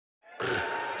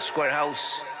Square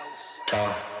House.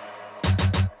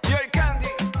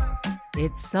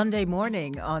 It's Sunday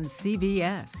morning on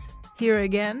CBS. Here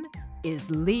again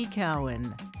is Lee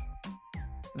Cowan.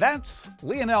 That's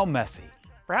Lionel Messi,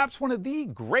 perhaps one of the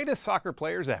greatest soccer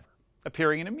players ever,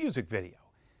 appearing in a music video.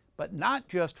 But not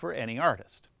just for any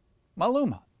artist.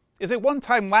 Maluma is a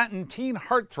one-time Latin teen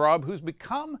heartthrob who's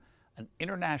become an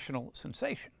international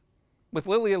sensation. With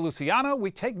Lilia Luciano,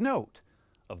 we take note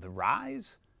of the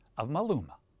rise of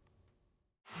Maluma.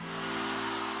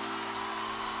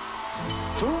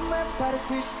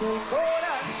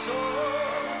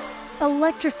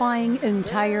 Electrifying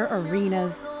entire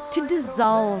arenas to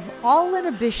dissolve all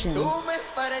inhibitions,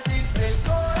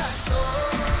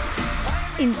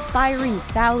 inspiring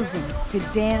thousands to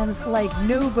dance like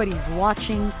nobody's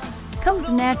watching, comes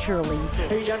naturally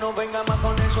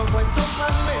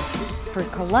for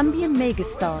Colombian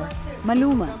megastar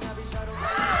Maluma.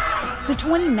 The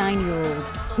 29-year-old,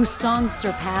 whose songs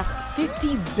surpass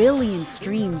 50 billion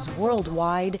streams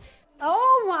worldwide,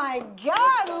 oh my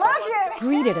God, look at him!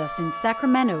 Greeted us in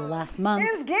Sacramento last month.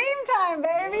 It's game time,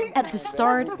 baby! At the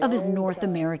start of his North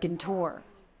American tour.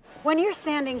 When you're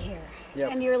standing here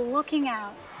and you're looking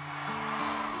out,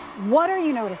 what are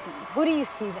you noticing? What do you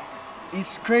see there?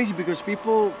 It's crazy because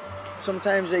people,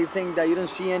 sometimes they think that you don't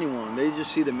see anyone, they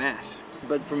just see the mass.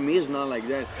 But for me, it's not like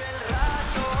that.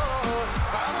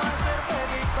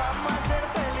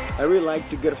 I really like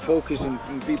to get a focus in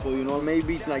people, you know,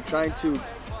 maybe like trying to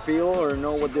feel or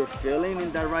know what they're feeling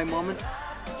in that right moment.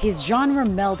 His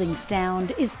genre-melding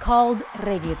sound is called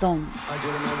reggaetón.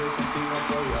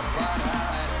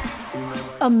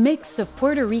 A mix of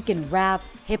Puerto Rican rap,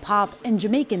 hip-hop, and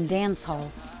Jamaican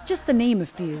dancehall, just to name a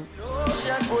few.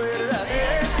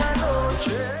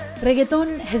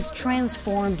 Reggaeton has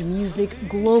transformed music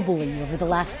globally over the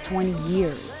last 20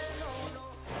 years.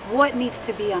 What needs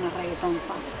to be on a reggaeton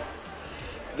song?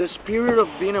 The spirit of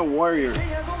being a warrior.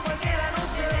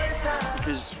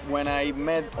 Because when I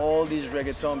met all these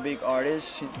reggaeton big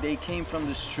artists, they came from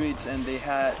the streets and they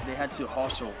had to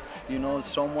hustle. You know,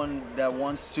 someone that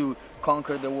wants to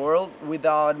conquer the world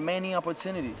without many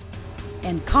opportunities.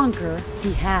 And conquer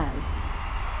he has.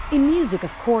 In music,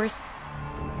 of course,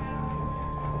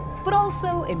 but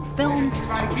also in film.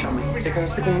 Escúchame, te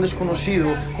casaste con un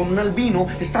desconocido, con un albino,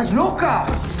 estás loca!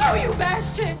 Oh, you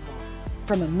bastard!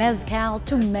 From a mezcal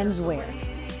to menswear.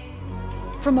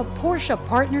 From a Porsche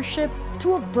partnership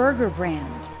to a burger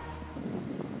brand.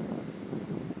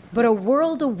 But a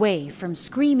world away from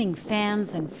screaming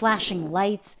fans and flashing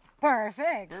lights,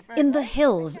 Perfect. in the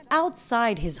hills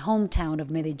outside his hometown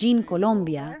of Medellin,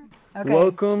 Colombia. Okay.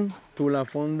 Welcome to La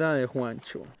Fonda de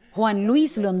Juancho. Juan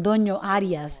Luis Londoño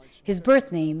Arias, his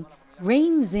birth name,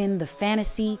 reins in the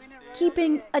fantasy,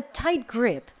 keeping a tight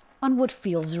grip on what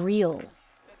feels real.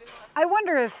 I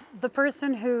wonder if the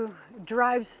person who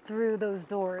drives through those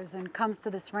doors and comes to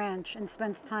this ranch and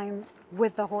spends time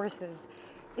with the horses,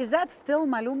 is that still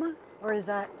Maluma or is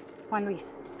that Juan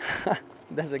Luis?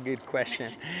 That's a good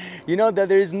question. You know that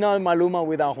there is no Maluma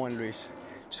without Juan Luis.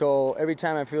 So every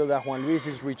time I feel that Juan Luis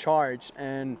is recharged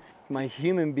and my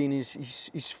human being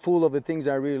is full of the things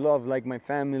I really love, like my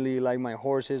family, like my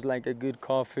horses, like a good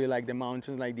coffee, like the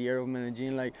mountains, like the air of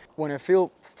Medellin. Like when I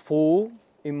feel full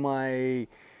in my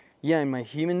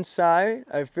human side,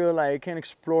 I feel like I can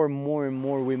explore more and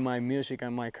more with my music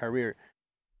and my career.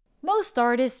 Most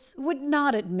artists would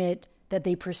not admit that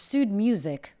they pursued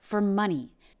music for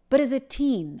money. But as a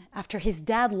teen, after his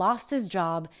dad lost his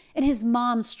job and his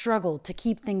mom struggled to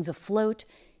keep things afloat,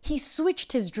 he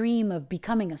switched his dream of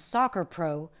becoming a soccer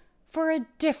pro for a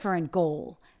different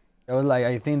goal. I was like,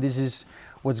 I think this is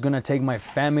what's gonna take my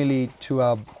family to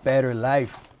a better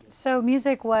life. So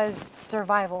music was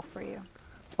survival for you?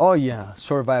 Oh yeah,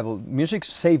 survival. Music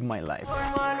saved my life.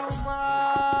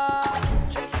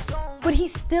 But he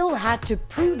still had to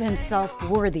prove himself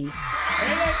worthy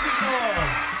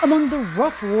among the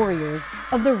rough warriors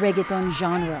of the reggaeton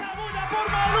genre.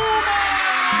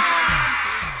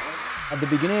 At the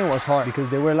beginning it was hard because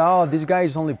they were like, oh, this guy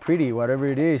is only pretty, whatever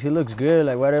it is, he looks good,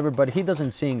 like whatever, but he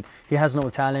doesn't sing, he has no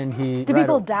talent, Do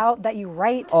people doubt that you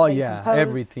write? Oh that yeah, you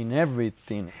compose?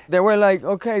 everything. They were like,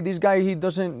 okay, this guy, he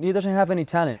doesn't have any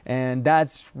talent. And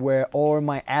that's where all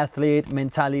my athlete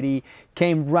mentality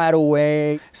came right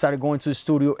away. Started going to the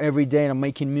studio every day and I'm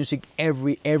making music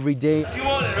every day. You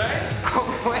want it, right?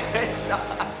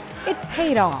 It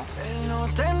paid off.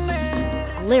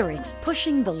 Lyrics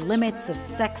pushing the limits of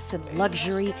sex and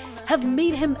luxury have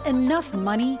made him enough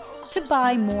money to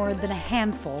buy more than a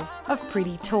handful of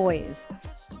pretty toys.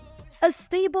 A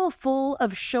stable full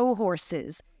of show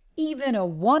horses, even a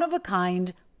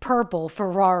one-of-a-kind purple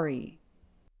Ferrari.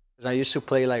 I used to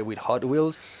play like with Hot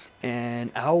Wheels,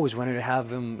 and I always wanted to have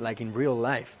them like in real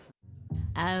life.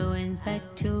 I went back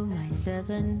to my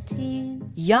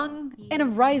 17. Young and a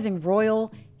rising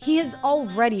royal, he has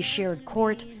already shared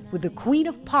court with the Queen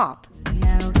of Pop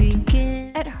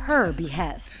at her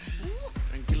behest.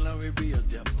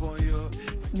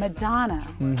 Madonna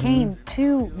came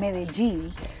to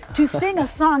Medellin to sing a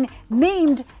song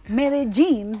named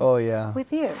Medellin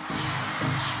with you.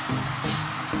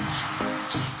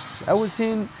 I was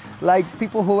seeing like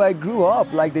people who I grew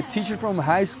up, like the teacher from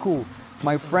high school,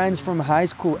 my friends from high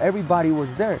school, everybody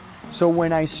was there. So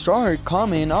when I saw her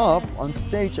coming up on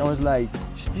stage, I was like,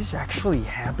 is this actually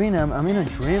happening? I'm in a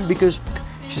dream, because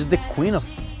she's the queen of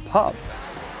pop.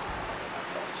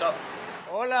 What's up?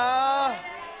 Hola!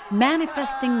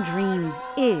 Manifesting dreams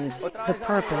is the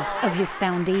purpose of his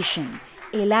foundation,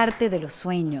 El Arte de los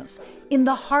Sueños, in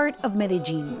the heart of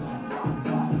Medellin,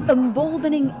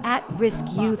 emboldening at-risk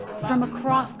youth from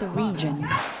across the region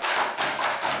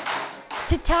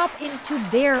to tap into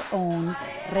their own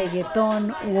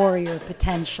reggaeton warrior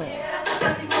potential.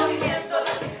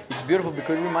 It's beautiful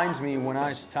because it reminds me when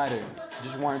I started, I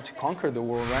just wanted to conquer the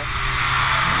world, right?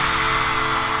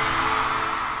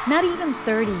 Not even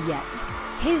 30 yet,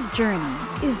 his journey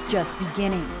is just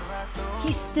beginning.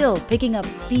 He's still picking up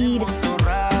speed,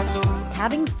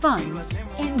 having fun,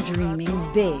 and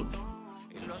dreaming big.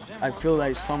 I feel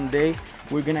like someday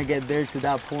we're gonna get there to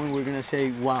that point. We're gonna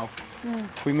say, "Wow,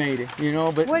 we made it," you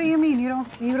know. But What do you mean?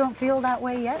 You don't feel that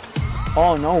way yet?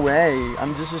 oh, no way!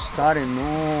 I'm just starting.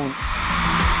 No,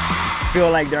 I feel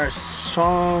like there are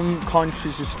some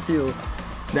countries still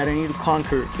that I need to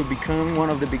conquer to become one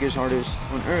of the biggest artists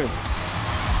on earth.